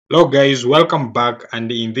Hello guys, welcome back,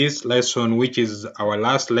 and in this lesson, which is our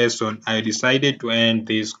last lesson, I decided to end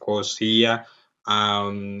this course here,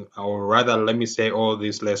 or rather let me say all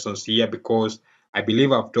these lessons here, because I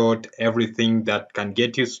believe I've taught everything that can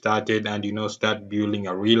get you started and start building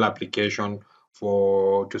a real application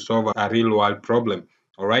for to solve a real world problem.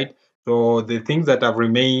 All right, so the things that have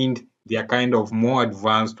remained, they are kind of more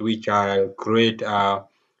advanced, which I'll create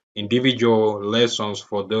individual lessons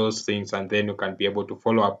for those things, and then you can be able to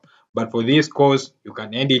follow up. But for this course, you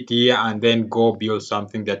can end it here and then go build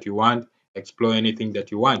something that you want, explore anything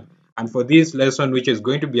that you want. And for this lesson, which is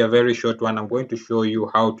going to be a very short one, I'm going to show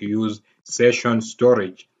you how to use session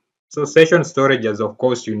storage. So session storage, as of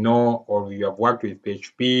course you know, or you have worked with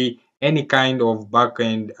PHP, any kind of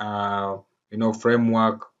backend,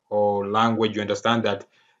 framework or language, you understand that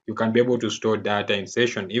you can be able to store data in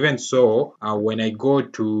session. Even so, when I go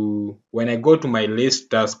to my list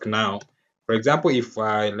task now, for example, if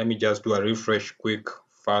I let me just do a refresh quick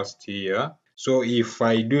fast here. So if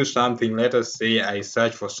I do something, let us say I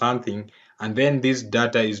search for something, and then this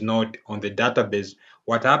data is not on the database,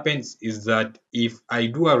 what happens is that if I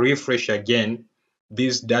do a refresh again,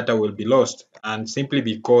 this data will be lost, and simply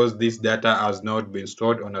because this data has not been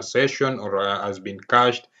stored on a session or has been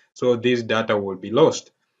cached, so this data will be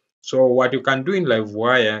lost. So what you can do in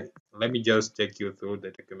Livewire, let me just take you through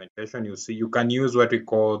the documentation. You see, you can use what we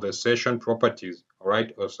call the session properties, all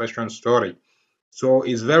right, or session storage. So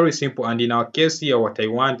it's very simple. And in our case here, what I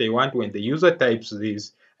want when the user types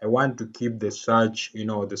this, I want to keep the search,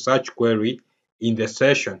 the search query in the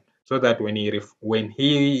session, so that when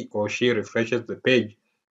he or she refreshes the page,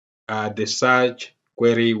 the search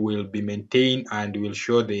query will be maintained and will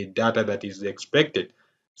show the data that is expected.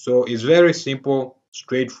 So it's very simple,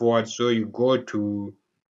 straightforward. So you go to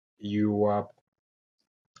your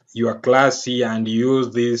class here and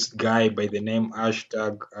use this guy by the name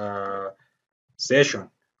hashtag session.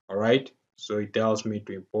 All right. So it tells me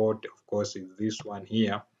to import, of course, is this one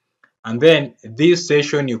here. And then this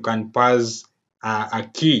session, you can pass a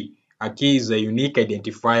key. A key is a unique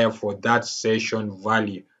identifier for that session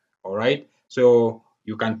value. All right. So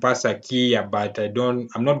you can pass a key, but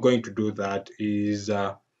I'm not going to do that. Is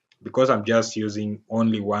because I'm just using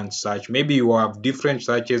only one search. Maybe you have different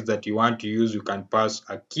searches that you want to use. You can pass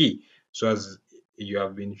a key. So as you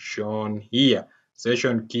have been shown here,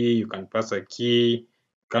 session key, you can pass a key.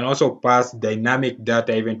 You can also pass dynamic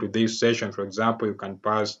data even to this session. For example, you can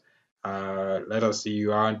pass let us see, you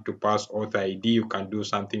want to pass author ID, you can do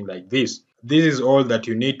something like this. This is all that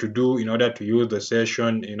you need to do in order to use the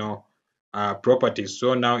session, properties.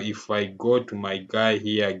 So now if I go to my guy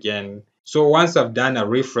here again, so once I've done a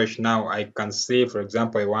refresh, now I can say, for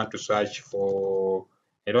example, I want to search for,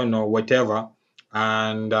 I don't know, whatever,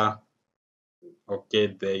 and okay,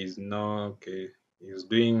 there is no, okay, it's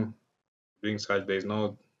doing search, there is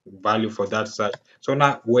no value for that search. So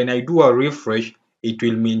now when I do a refresh, it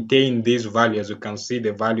will maintain this value. As you can see,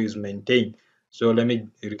 the value is maintained. So let me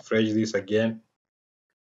refresh this again.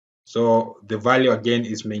 So the value again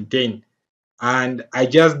is maintained. And I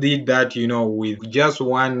just did that, with just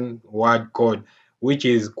one word code, which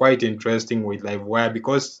is quite interesting with Livewire,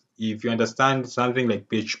 because if you understand something like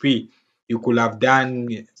PHP, you could have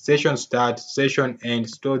done session start, session end,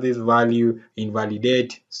 store this value,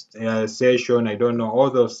 invalidate session, I don't know,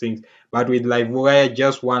 all those things. But with Livewire,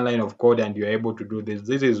 just one line of code and you're able to do this.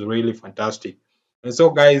 This is really fantastic. And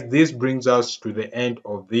so guys, this brings us to the end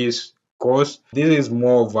of this course. This is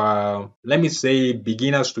more of a, let me say,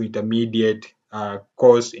 beginners to intermediate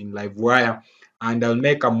course in Livewire, and I'll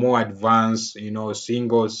make a more advanced,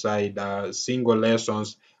 single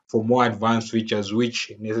lessons for more advanced features,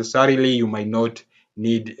 which necessarily you might not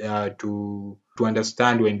need to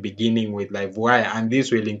understand when beginning with Livewire. And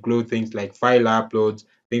this will include things like file uploads,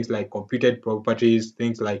 things like computed properties,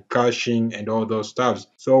 things like caching, and all those stuffs.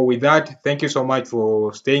 So with that, thank you so much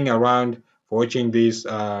for staying around, for watching these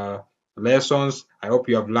lessons. I hope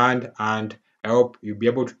you have learned, and I hope you'll be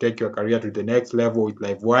able to take your career to the next level with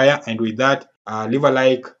Livewire. And with that, leave a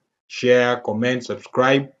like, share, comment,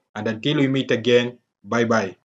 subscribe, and until we meet again, bye bye.